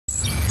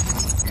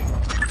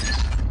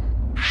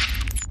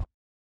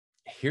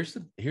Here's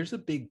the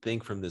big thing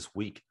from this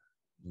week.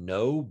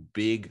 No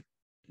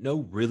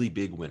really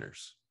big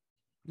winners.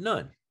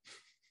 None.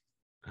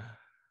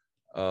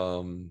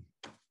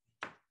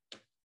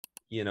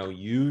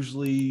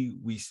 Usually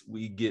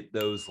we get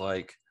those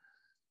like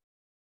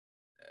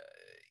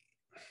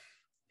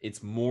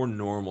it's more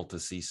normal to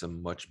see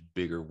some much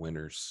bigger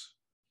winners.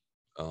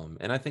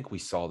 And I think we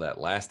saw that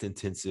last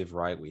intensive,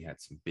 right? We had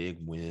some big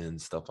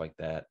wins, stuff like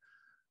that.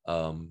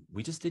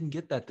 We just didn't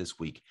get that this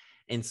week.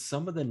 And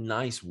some of the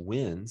nice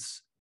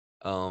wins,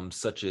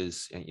 such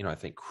as, I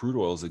think crude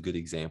oil is a good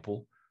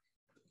example.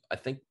 I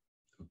think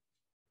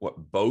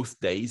both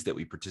days that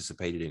we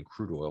participated in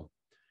crude oil,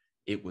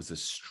 it was a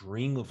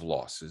string of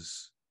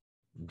losses,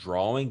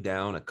 drawing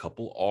down a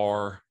couple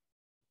R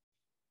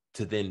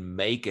to then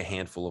make a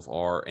handful of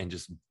R and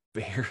just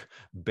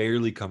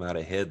barely come out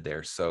ahead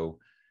there. So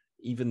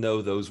even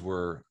though those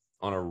were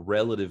on a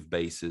relative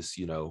basis,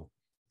 a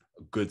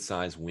good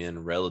size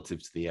win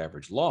relative to the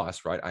average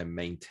loss, right? I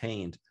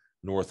maintained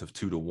north of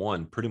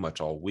 2-1 pretty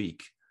much all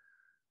week.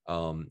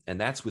 And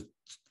that's with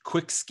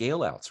quick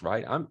scale outs,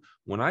 right?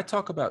 When I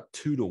talk about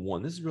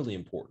 2-1, this is really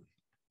important.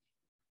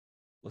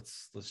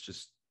 Let's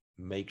just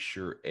make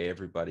sure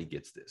everybody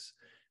gets this.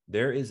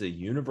 There is a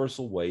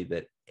universal way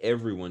that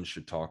everyone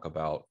should talk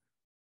about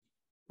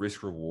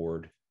risk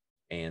reward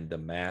and the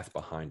math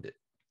behind it.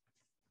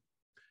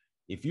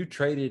 If you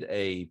traded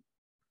a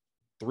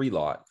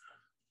 3-lot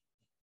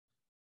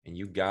and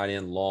you got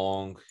in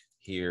long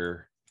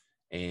here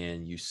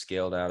and you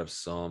scaled out of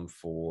some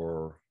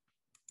for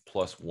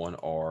plus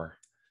 1R,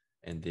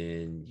 and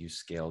then you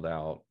scaled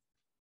out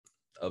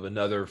of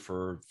another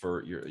for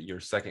your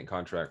second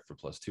contract for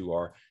plus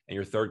 2R and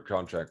your third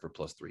contract for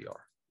plus 3R.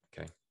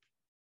 Okay.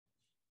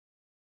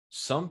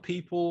 Some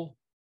people,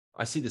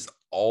 I see this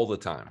all the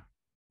time,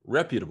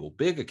 reputable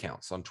big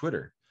accounts on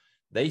Twitter,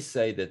 they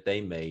say that they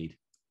made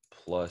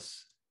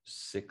plus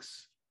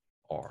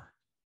 6R,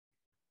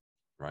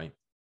 right?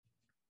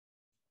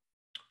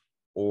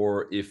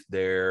 Or if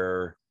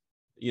they're,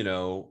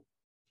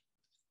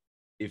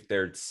 if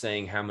they're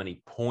saying how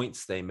many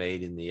points they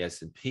made in the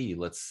S&P,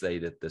 let's say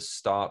that the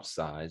stop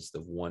size,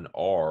 the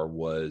 1R,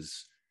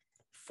 was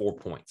 4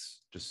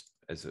 points, just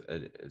as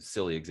a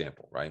silly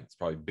example, right? It's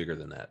probably bigger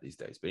than that these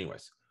days. But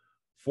anyways,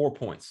 4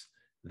 points.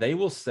 They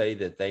will say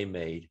that they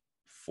made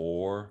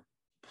 4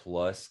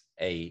 plus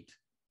 8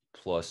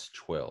 plus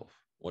 12.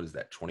 What is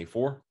that,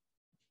 24?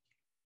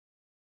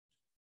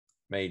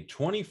 Made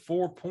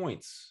 24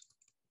 points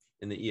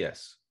in the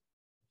ES.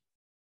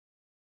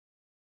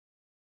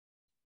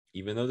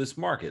 Even though this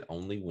market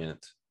only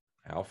went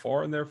how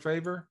far in their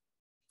favor?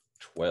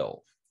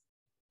 12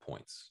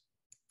 points.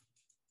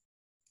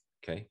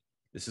 Okay.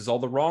 This is all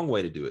the wrong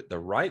way to do it. The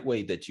right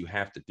way that you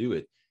have to do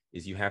it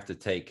is you have to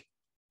take,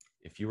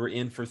 if you were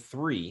in for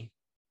 3,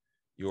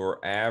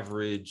 your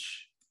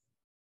average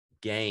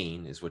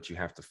gain is what you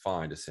have to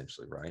find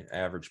essentially, right?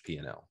 Average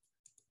P&L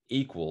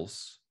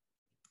equals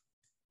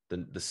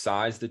the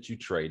size that you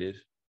traded,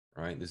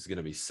 right? This is going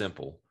to be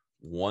simple.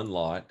 1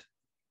 lot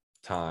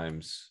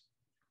times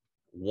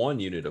 1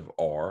 unit of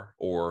R,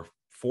 or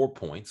 4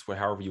 points,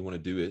 however you want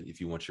to do it.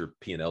 If you want your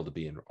P&L to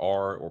be in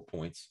R or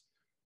points,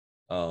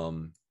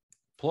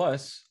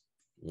 plus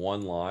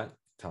 1 lot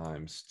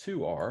times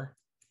 2R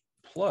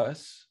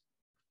plus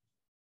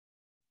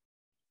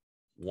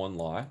 1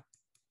 lot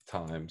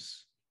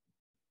times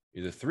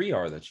the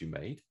 3R that you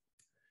made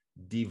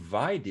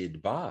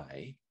divided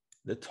by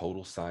the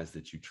total size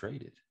that you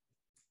traded,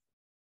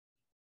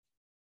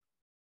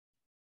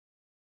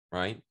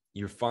 right?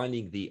 You're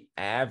finding the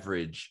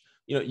average.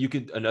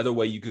 Another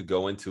way you could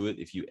go into it,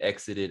 if you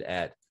exited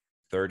at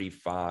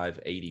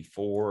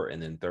 35.84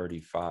 and then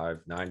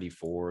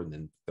 35.94 and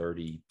then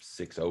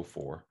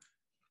 36.04,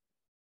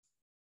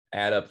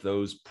 add up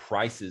those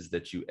prices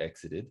that you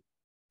exited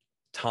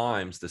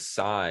times the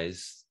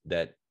size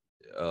that,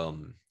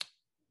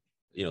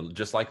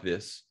 just like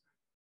this,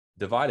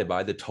 divided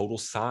by the total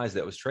size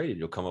that was traded.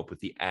 You'll come up with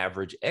the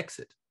average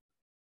exit.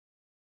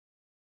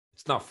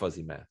 It's not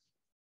fuzzy math.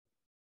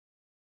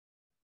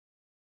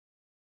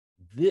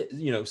 This,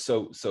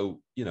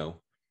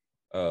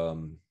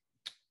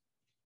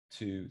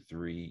 2,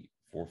 3,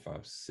 4,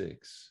 5,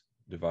 6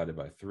 divided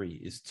by 3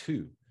 is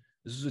 2.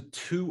 This is a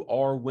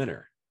 2R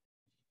winner.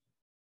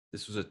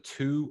 This was a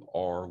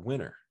 2R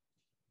winner.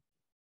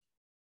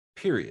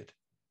 Period.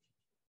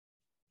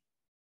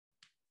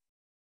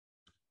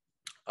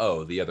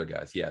 Oh, the other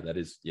guys. Yeah, that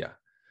is, yeah.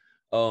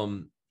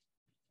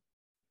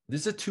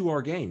 This is a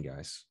 2R gain,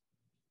 guys.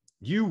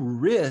 You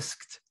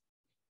risked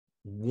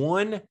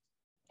 1R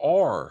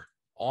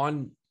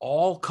on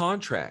all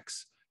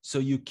contracts. So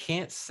you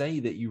can't say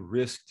that you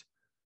risked,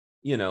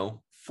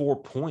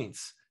 4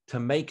 points to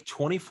make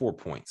 24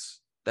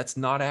 points. That's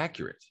not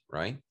accurate,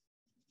 right?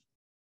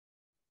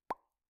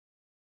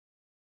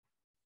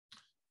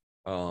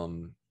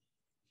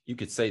 You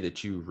could say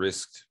that you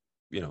risked,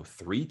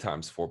 3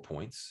 times 4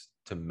 points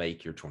to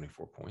make your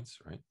 24 points,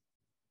 right?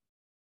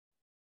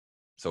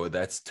 So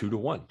that's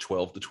 2-1,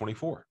 12 to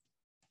 24.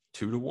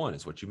 2-1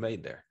 is what you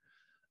made there.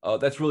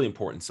 That's really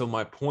important. So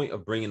my point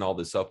of bringing all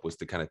this up was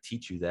to kind of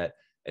teach you that,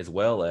 as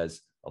well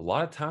as a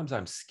lot of times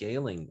I'm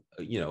scaling,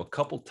 a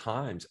couple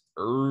times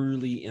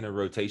early in a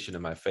rotation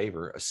in my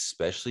favor,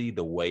 especially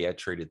the way I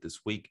traded this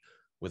week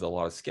with a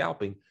lot of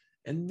scalping.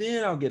 And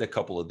then I'll get a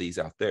couple of these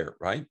out there,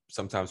 right?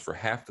 Sometimes for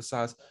half the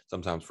size,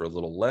 sometimes for a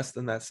little less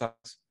than that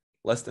size,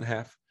 less than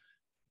half.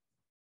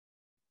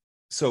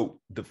 So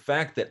the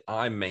fact that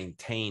I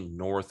maintain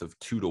north of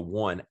 2 to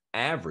 1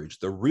 average,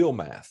 the real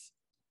math,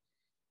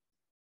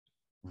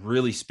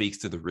 really speaks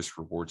to the risk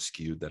reward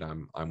skew that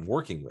I'm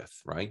working with,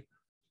 right?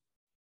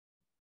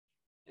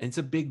 And it's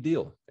a big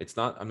deal.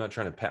 I'm not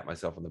trying to pat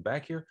myself on the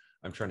back here.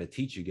 I'm trying to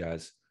teach you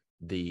guys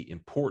the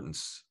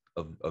importance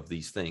of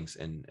these things,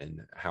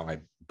 and how I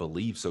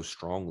believe so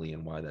strongly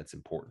and why that's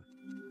important.